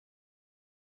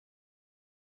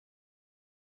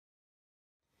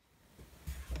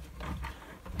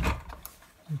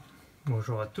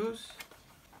Bonjour à tous.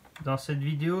 Dans cette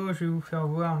vidéo, je vais vous faire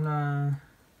voir la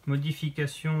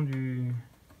modification du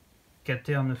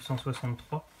Cater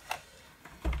 963.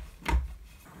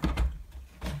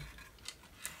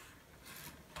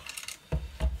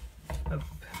 Hop.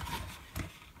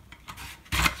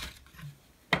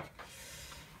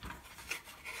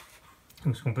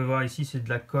 Donc ce qu'on peut voir ici, c'est de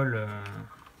la colle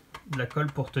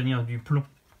pour tenir du plomb.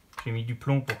 J'ai mis du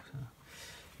plomb pour ça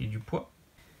et du poids.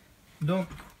 Donc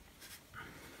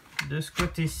de ce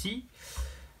côté-ci,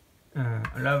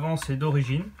 l'avant c'est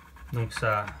d'origine, donc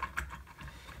ça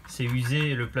c'est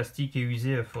usé, le plastique est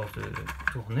usé à force de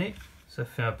tourner. Ça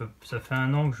fait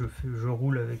un an que je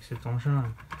roule avec cet engin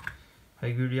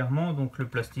régulièrement, donc le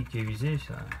plastique est usé,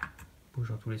 ça bouge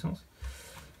dans tous les sens.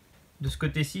 De ce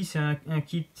côté-ci, c'est un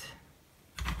kit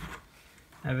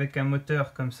avec un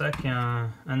moteur comme ça, qui est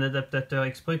un adaptateur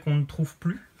exprès qu'on ne trouve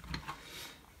plus.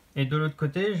 Et de l'autre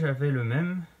côté, j'avais le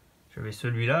même, j'avais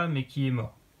celui-là, mais qui est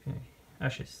mort,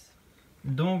 HS.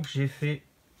 Donc j'ai fait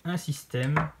un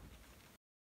système.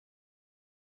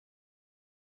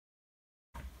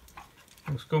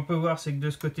 Donc ce qu'on peut voir, c'est que de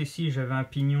ce côté-ci, j'avais un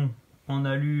pignon en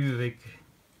alu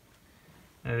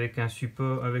avec un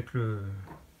support, avec le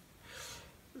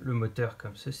moteur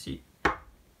comme ceci.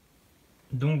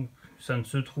 Donc ça ne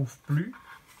se trouve plus.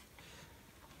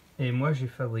 Et moi j'ai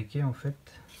fabriqué en fait,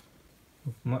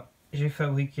 j'ai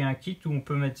fabriqué un kit où on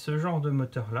peut mettre ce genre de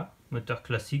moteur là, moteur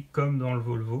classique comme dans le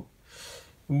Volvo,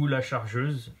 ou la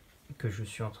chargeuse que je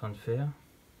suis en train de faire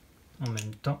en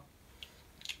même temps.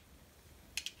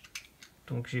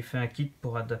 Donc j'ai fait un kit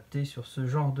pour adapter sur ce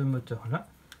genre de moteur là.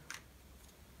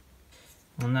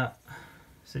 On a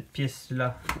cette pièce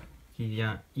là qui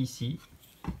vient ici,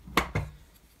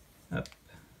 hop,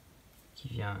 qui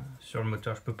vient sur le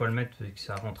moteur. Je peux pas le mettre parce que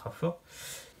ça rentre à fort.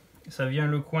 Ça vient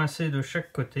le coincer de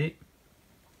chaque côté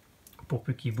pour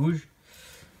plus qu'il bouge.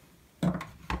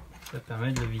 Ça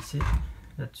permet de le visser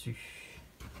là-dessus.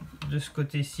 De ce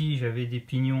côté-ci, j'avais des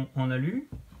pignons en alu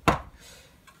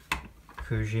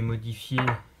que j'ai modifié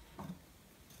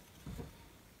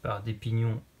par des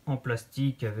pignons en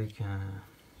plastique avec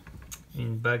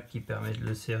une bague qui permet de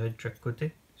le serrer de chaque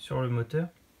côté sur le moteur,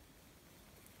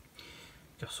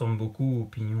 qui ressemble beaucoup aux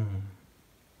pignons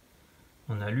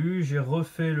en alu. J'ai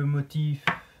refait le motif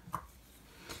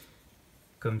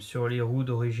comme sur les roues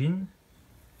d'origine,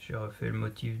 j'ai refait le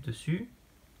motif dessus.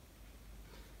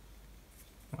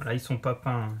 Voilà, ils sont pas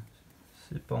peints,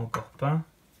 c'est pas encore peint.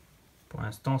 Pour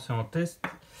l'instant, c'est en test.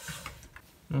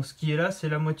 Donc ce qui est là, c'est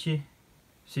la moitié.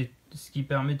 C'est ce qui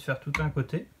permet de faire tout un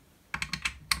côté.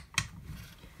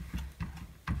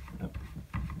 Hop.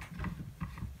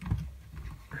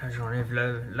 Là, j'enlève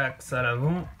l'axe à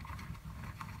l'avant.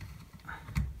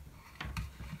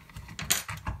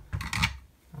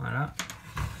 Voilà.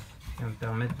 Ça va me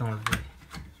permettre d'enlever.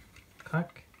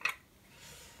 Crac.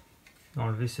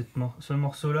 D'enlever ce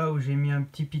morceau là où j'ai mis un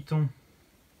petit piton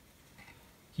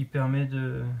qui permet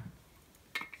de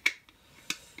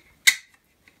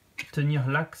tenir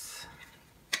l'axe.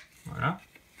 Voilà,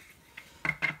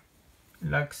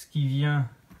 l'axe qui vient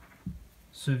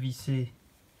se visser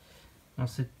dans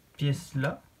cette pièce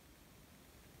là,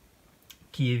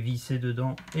 qui est vissée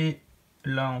dedans, et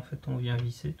là en fait on vient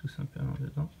visser tout simplement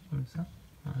dedans comme ça.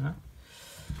 Voilà,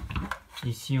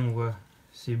 ici on voit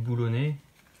c'est boulonné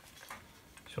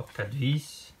sur 4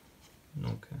 vis,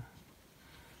 donc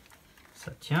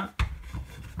ça tient.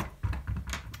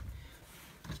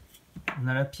 On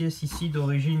a la pièce ici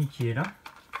d'origine qui est là,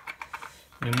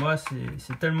 et moi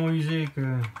c'est tellement usé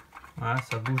que voilà,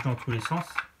 ça bouge dans tous les sens.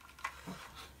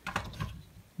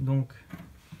 Donc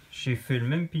j'ai fait le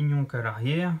même pignon qu'à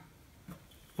l'arrière.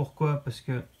 Pourquoi? Parce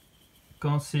que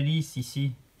quand c'est lisse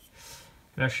ici,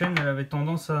 la chaîne elle avait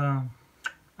tendance à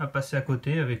passer à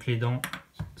côté avec les dents,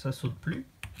 ça saute plus.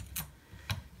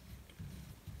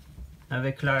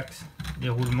 Avec l'axe, les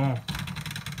roulements,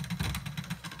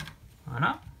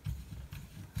 voilà,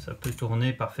 ça peut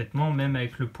tourner parfaitement, même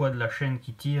avec le poids de la chaîne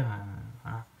qui tire.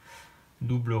 Voilà.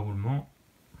 Double roulement.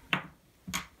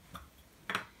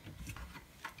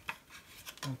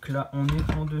 Donc là on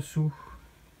est en dessous.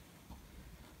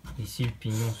 Ici le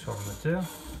pignon sur le moteur.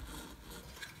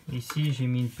 Ici j'ai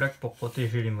mis une plaque pour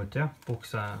protéger les moteurs, pour que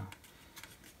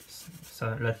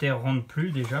la terre rentre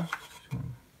plus déjà.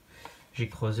 J'ai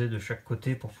creusé de chaque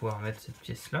côté pour pouvoir mettre cette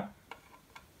pièce là.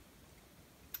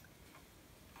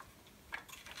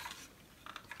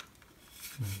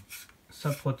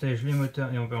 Ça protège les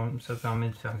moteurs et ça permet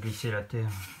de faire glisser la terre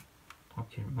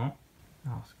tranquillement.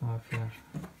 Alors ce qu'on va faire,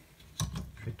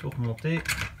 je vais tout remonter.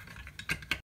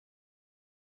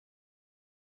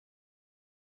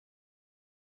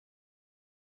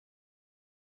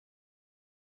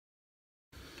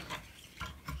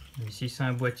 Ici c'est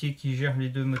un boîtier qui gère les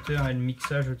deux moteurs et le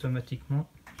mixage automatiquement,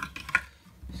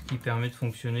 ce qui permet de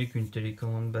fonctionner qu'une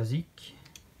télécommande basique.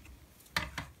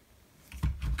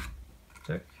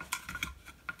 Tac.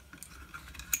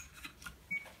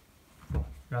 Bon,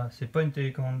 là c'est pas une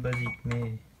télécommande basique,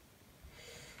 mais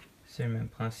c'est le même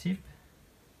principe.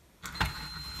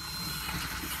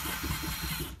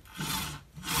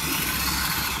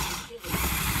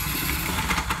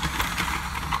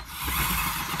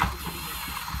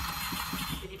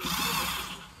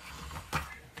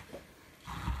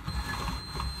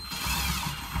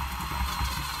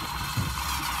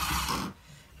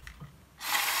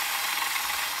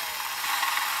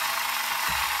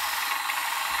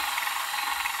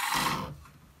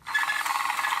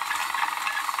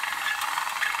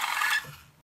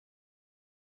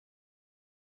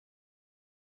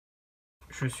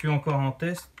 Je suis encore en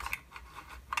test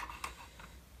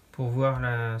pour voir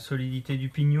la solidité du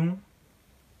pignon.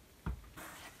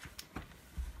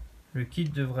 Le kit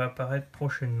devrait apparaître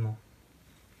prochainement.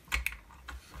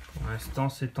 Pour l'instant,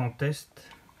 c'est en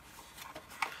test.